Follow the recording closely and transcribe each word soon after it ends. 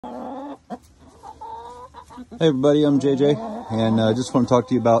Hey everybody, I'm JJ, and I just want to talk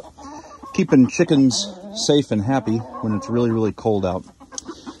to you about keeping chickens safe and happy when it's really, really cold out.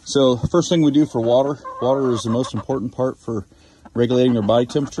 So first thing we do for water is the most important part for regulating their body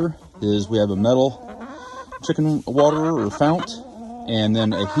temperature, is we have a metal chicken waterer or fount, and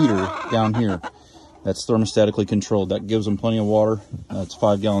then a heater down here that's thermostatically controlled. That gives them plenty of water. It's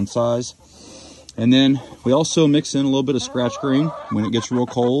 5-gallon size. And then we also mix in a little bit of scratch green when it gets real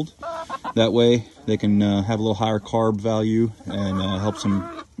cold. That way they can have a little higher carb value and helps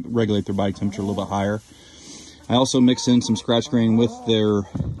them regulate their body temperature a little bit higher. I also mix in some scratch grain with their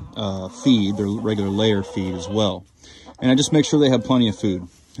feed, their regular layer feed as well. And I just make sure they have plenty of food.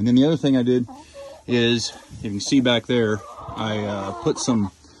 And then the other thing I did is, you can see back there, I put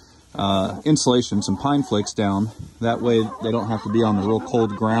some insulation, some pine flakes down. That way they don't have to be on the real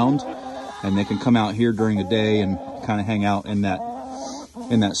cold ground, and they can come out here during the day and kind of hang out in that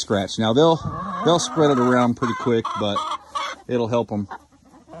scratch. Now they'll spread it around pretty quick, but it'll help them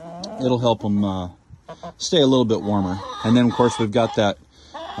stay a little bit warmer. And then of course we've got that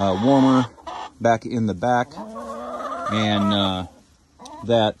warmer back in the back, and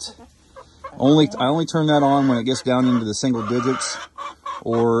that I only turn that on when it gets down into the single digits,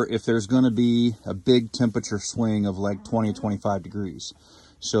 or if there's going to be a big temperature swing of like 20-25 degrees.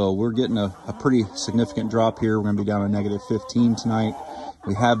 So we're getting a pretty significant drop here. We're going to be down to -15 tonight.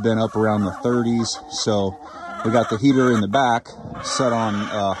 We have been up around the 30s, so we got the heater in the back set on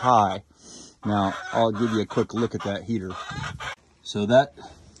high. Now I'll give you a quick look at that heater. So that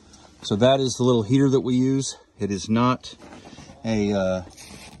is the little heater that we use. It is not a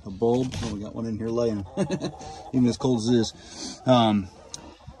bulb. Oh, we got one in here laying, even as cold as it is.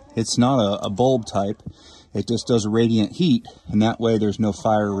 It's not a bulb type. It just does radiant heat, and that way there's no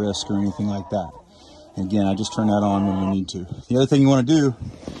fire risk or anything like that. And again, I just turn that on when we need to. The other thing you want to do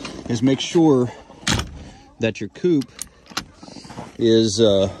is make sure that your coop is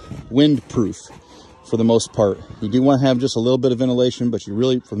wind-proof for the most part. You do want to have just a little bit of ventilation, but you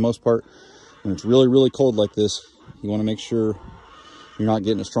really, for the most part, when it's really, really cold like this, you want to make sure you're not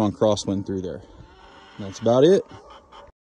getting a strong crosswind through there. That's about it.